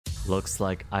looks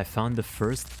like I found the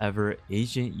first ever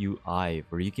agent UI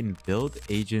where you can build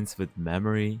agents with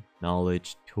memory,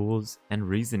 knowledge, tools, and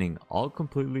reasoning all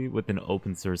completely with an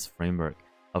open source framework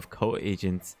of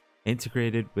co-agents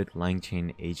integrated with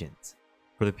Langchain agents.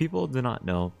 For the people who do not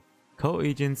know,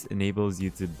 co-agents enables you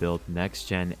to build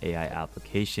next-gen AI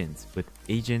applications with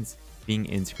agents being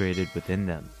integrated within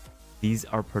them. These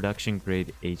are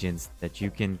production-grade agents that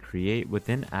you can create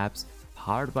within apps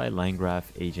powered by LangGraph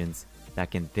agents that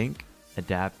can think,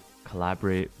 adapt,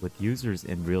 collaborate with users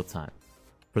in real time.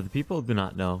 For the people who do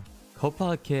not know,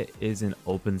 Copilot Kit is an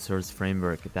open source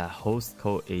framework that hosts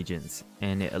co-agents,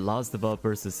 and it allows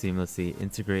developers to seamlessly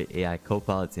integrate AI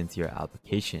copilots into your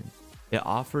application. It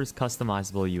offers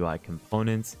customizable UI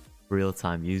components,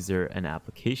 real-time user and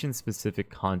application-specific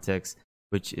context,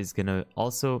 which is going to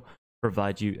also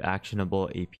provide you actionable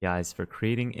APIs for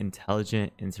creating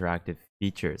intelligent interactive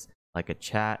features like a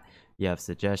chat. You have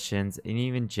suggestions and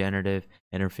even generative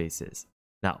interfaces.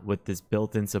 Now, with this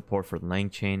built-in support for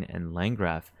Langchain and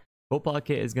LangGraph, Copilot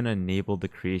Kit is going to enable the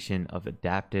creation of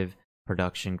adaptive,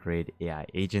 production-grade AI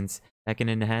agents that can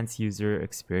enhance user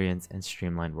experience and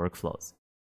streamline workflows.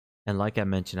 And like I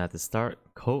mentioned at the start,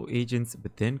 co-agents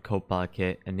within Copilot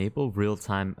Kit enable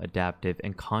real-time, adaptive,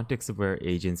 and context-aware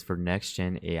agents for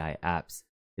next-gen AI apps.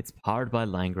 It's powered by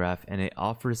LangGraph and it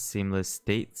offers seamless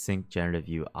state-sync generative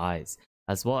UIs,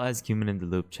 as well as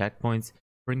human-in-the-loop checkpoints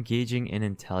for engaging in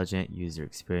intelligent user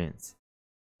experience.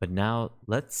 But now,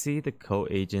 let's see the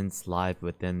co-agents live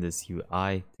within this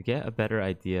UI to get a better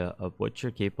idea of what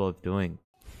you're capable of doing.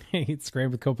 Hey, it's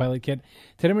Graham with Copilot Kit.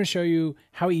 Today I'm going to show you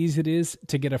how easy it is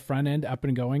to get a front end up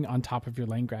and going on top of your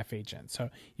LangGraph agent. So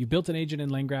you built an agent in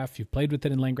LangGraph, you've played with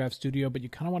it in LangGraph Studio, but you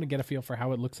kind of want to get a feel for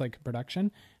how it looks like in production.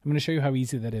 I'm going to show you how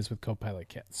easy that is with Copilot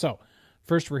Kit. So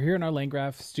first, we're here in our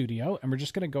LangGraph Studio, and we're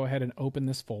just going to go ahead and open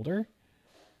this folder.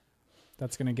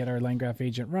 That's going to get our LangGraph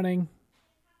agent running.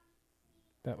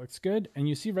 That looks good. And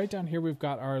you see right down here, we've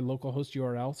got our localhost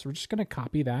URL. So we're just going to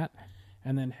copy that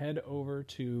and then head over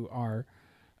to our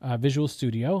Visual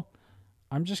Studio.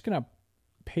 I'm just going to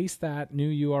paste that new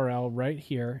URL right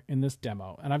here in this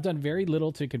demo. And I've done very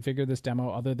little to configure this demo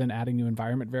other than adding new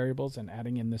environment variables and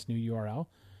adding in this new URL.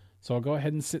 So I'll go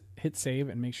ahead and hit save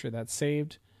and make sure that's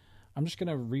saved. I'm just going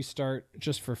to restart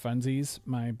just for funsies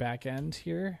my backend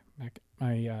here,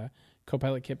 my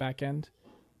Copilot Kit backend.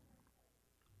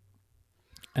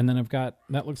 And then I've got,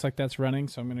 that looks like that's running.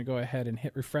 So I'm going to go ahead and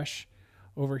hit refresh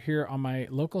over here on my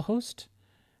local host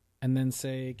and then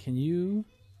say, can you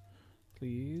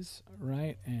please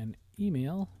write an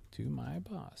email to my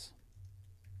boss?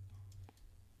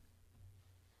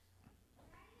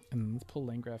 And let's pull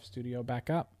LangGraph Studio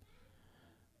back up.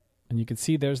 And you can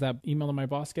see there's that email to my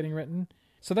boss getting written.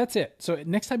 So that's it. So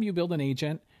next time you build an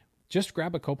agent, just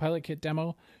grab a Copilot Kit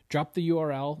demo, drop the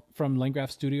URL from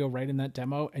LangGraph Studio right in that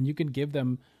demo, and you can give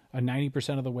them a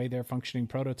 90% of the way their functioning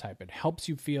prototype. It helps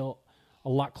you feel a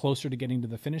lot closer to getting to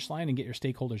the finish line and get your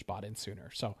stakeholders bought in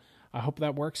sooner. So I hope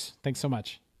that works. Thanks so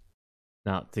much.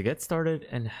 Now, to get started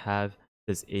and have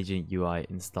this agent UI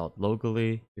installed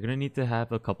locally, you're going to need to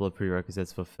have a couple of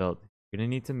prerequisites fulfilled. You're going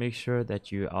to need to make sure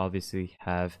that you obviously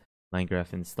have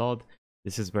LangGraph installed.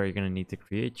 This is where you're going to need to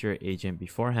create your agent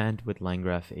beforehand with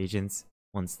LangGraph agents.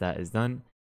 Once that is done,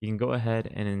 you can go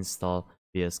ahead and install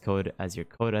VS Code as your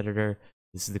code editor.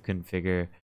 This is to configure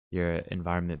your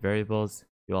environment variables.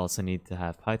 You also need to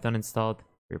have Python installed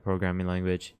for your programming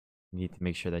language. You need to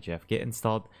make sure that you have Git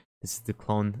installed. This is to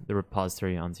clone the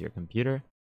repository onto your computer.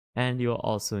 And you'll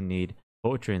also need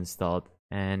Poetry installed.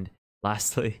 And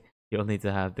lastly, you'll need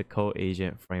to have the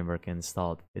co-agent framework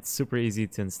installed. It's super easy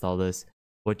to install this.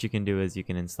 What you can do is you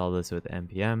can install this with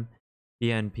npm,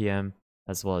 enpm,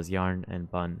 as well as yarn and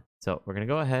bun. So we're going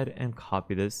to go ahead and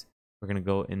copy this. We're going to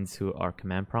go into our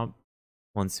command prompt.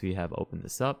 Once we have opened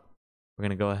this up, we're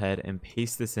going to go ahead and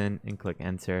paste this in and click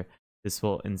enter. This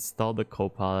will install the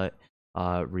Copilot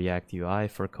React UI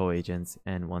for co-agents.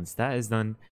 And once that is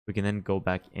done, we can then go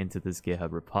back into this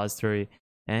GitHub repository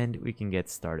and we can get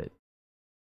started.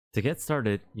 To get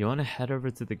started, you want to head over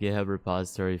to the GitHub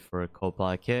repository for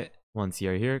Copilot Kit. Once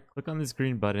you're here, click on this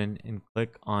green button and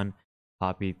click on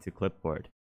copy to clipboard.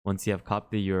 Once you have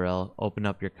copied the URL, open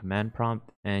up your command prompt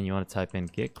and you want to type in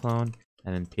git clone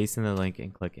and then paste in the link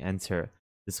and click enter.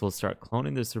 This will start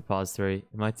cloning this repository.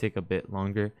 It might take a bit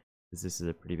longer because this is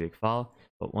a pretty big file,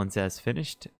 but once it has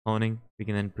finished cloning, we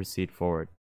can then proceed forward.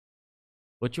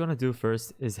 What you want to do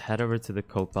first is head over to the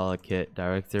Copilot Kit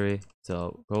directory.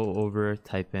 So go over,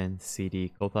 type in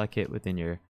cd Copilot Kit within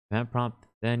your command prompt.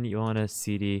 Then you want to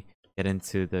cd get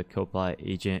into the Copilot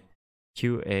agent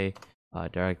QA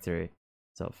directory.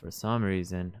 So for some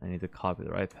reason, I need to copy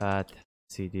the right path.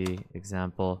 cd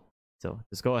example. So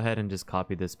just go ahead and just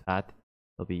copy this path.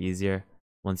 It'll be easier.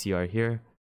 Once you are here,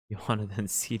 you want to then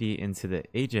cd into the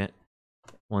agent.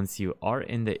 Once you are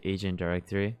in the agent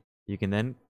directory, you can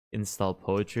then install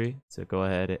Poetry. So go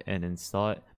ahead and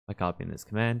install it by copying this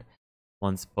command.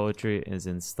 Once Poetry is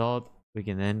installed, we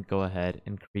can then go ahead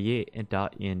and create a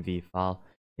 .env file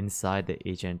inside the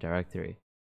agent directory.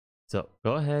 So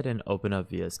go ahead and open up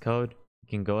VS Code. You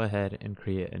can go ahead and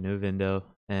create a new window,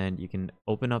 and you can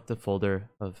open up the folder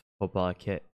of Copilot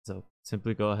Kit. So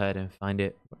simply go ahead and find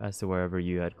it as to wherever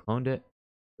you had cloned it.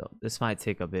 So this might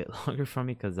take a bit longer for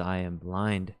me because I am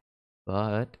blind,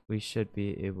 but we should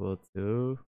be able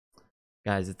to.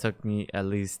 Guys, it took me at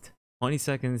least 20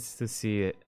 seconds to see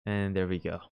it, and there we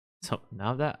go. So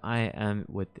now that I am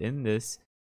within this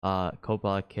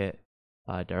Copilot Kit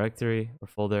directory or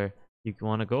folder, you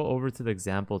want to go over to the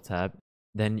example tab.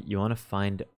 Then you want to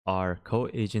find our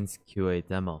Co-Agents QA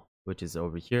demo, which is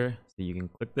over here. So you can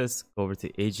click this, go over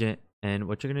to agent, and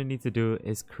what you're going to need to do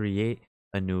is create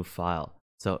a new file.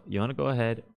 So you want to go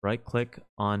ahead, right click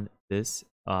on this,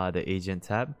 the agent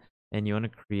tab, and you want to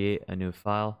create a new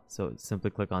file. So simply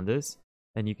click on this,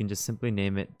 and you can just simply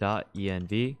name it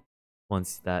 .env.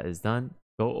 Once that is done,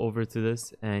 go over to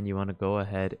this, and you want to go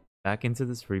ahead back into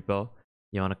this repo.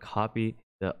 You want to copy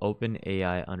the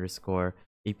OpenAI underscore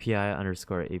API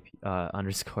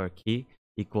underscore key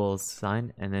equals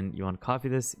sign, and then you want to copy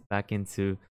this back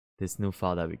into this new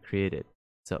file that we created.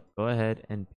 So go ahead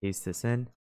and paste this in.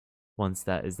 Once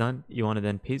that is done, you want to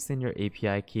then paste in your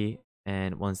API key,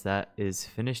 and once that is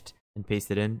finished and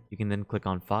pasted in, you can then click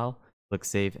on File, click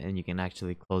Save, and you can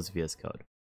actually close VS Code.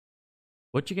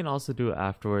 What you can also do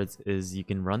afterwards is you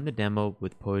can run the demo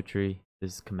with Poetry,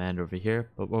 this command over here,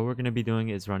 but what we're going to be doing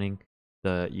is running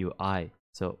the UI.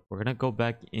 So we're going to go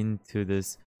back into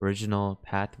this original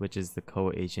path, which is the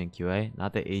co-agent QA,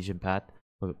 not the agent path,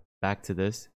 but back to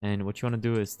this. And what you want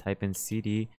to do is type in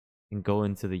cd and go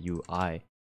into the UI.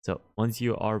 So once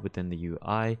you are within the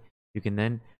UI, you can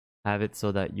then have it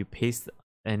so that you paste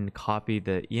and copy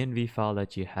the env file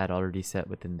that you had already set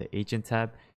within the agent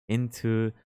tab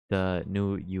into the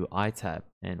new UI tab.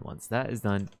 And once that is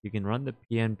done, you can run the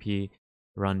pnp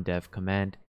run dev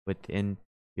command within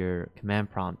your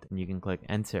command prompt, and you can click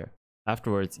enter.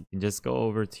 Afterwards, you can just go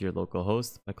over to your local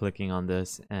host by clicking on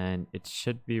this, and it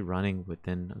should be running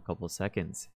within a couple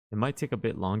seconds. It might take a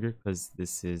bit longer because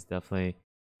this is definitely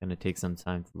going to take some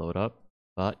time to load up,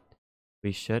 but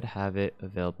we should have it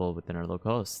available within our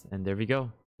local host. And there we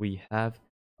go. We have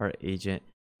our agent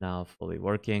now fully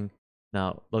working.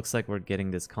 Now, looks like we're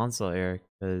getting this console error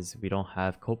because we don't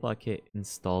have Copilot Kit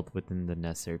installed within the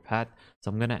necessary path. So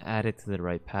I'm going to add it to the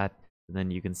right path. And then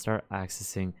you can start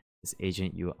accessing this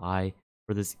agent UI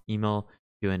for this email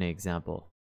Q&A example.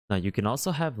 Now you can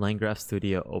also have LangGraph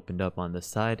Studio opened up on the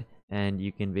side, and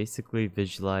you can basically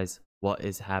visualize what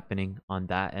is happening on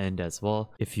that end as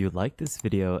well. If you like this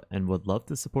video and would love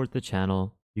to support the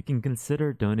channel, you can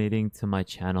consider donating to my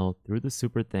channel through the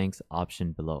super thanks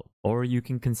option below. Or you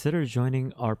can consider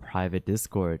joining our private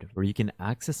Discord, where you can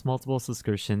access multiple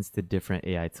subscriptions to different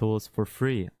AI tools for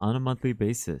free on a monthly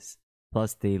basis,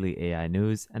 plus daily AI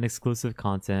news and exclusive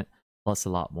content, plus a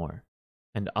lot more.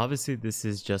 And obviously this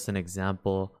is just an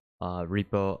example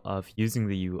repo of using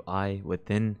the UI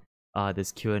within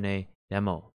this Q&A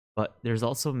demo. But there's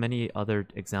also many other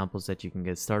examples that you can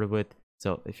get started with.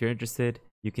 So if you're interested,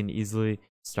 you can easily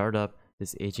start up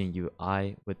this agent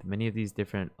UI with many of these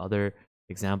different other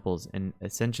examples. And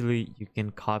essentially you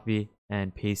can copy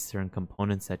and paste certain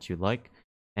components that you like,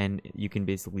 and you can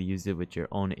basically use it with your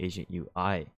own agent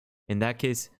UI. In that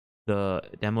case, the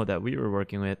demo that we were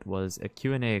working with was a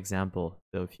Q&A example.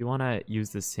 So if you want to use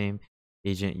the same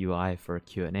agent UI for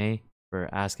Q&A, for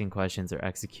asking questions or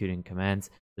executing commands,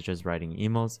 such as writing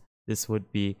emails, this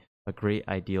would be a great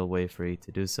ideal way for you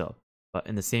to do so. But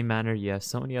in the same manner, you have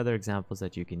so many other examples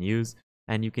that you can use,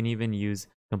 and you can even use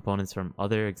components from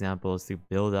other examples to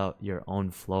build out your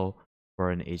own flow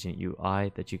for an agent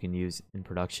UI that you can use in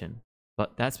production.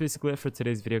 But that's basically it for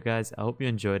today's video, guys. I hope you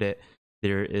enjoyed it.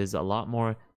 There is a lot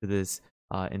more to this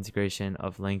integration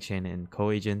of Langchain and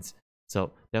co-agents.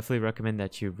 So definitely recommend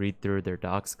that you read through their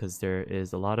docs, because there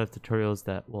is a lot of tutorials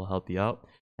that will help you out.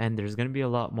 And there's going to be a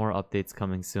lot more updates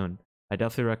coming soon. I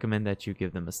definitely recommend that you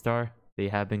give them a star. They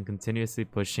have been continuously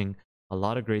pushing a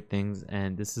lot of great things,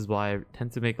 and this is why I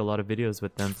tend to make a lot of videos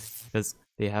with them, because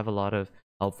they have a lot of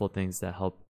helpful things that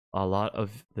help a lot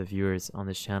of the viewers on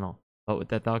this channel. But with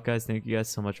that thought, guys, thank you guys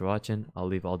so much for watching. I'll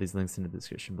leave all these links in the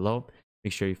description below.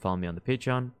 Make sure you follow me on the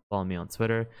Patreon, follow me on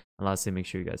Twitter, and lastly, make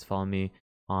sure you guys follow me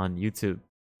on YouTube.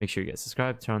 Make sure you guys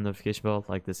subscribe, turn on the notification bell,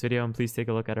 like this video, and please take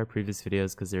a look at our previous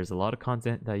videos because there's a lot of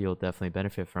content that you'll definitely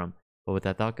benefit from. But with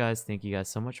that thought, guys, thank you guys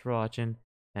so much for watching,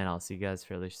 and I'll see you guys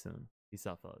fairly soon. Peace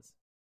out, fellas.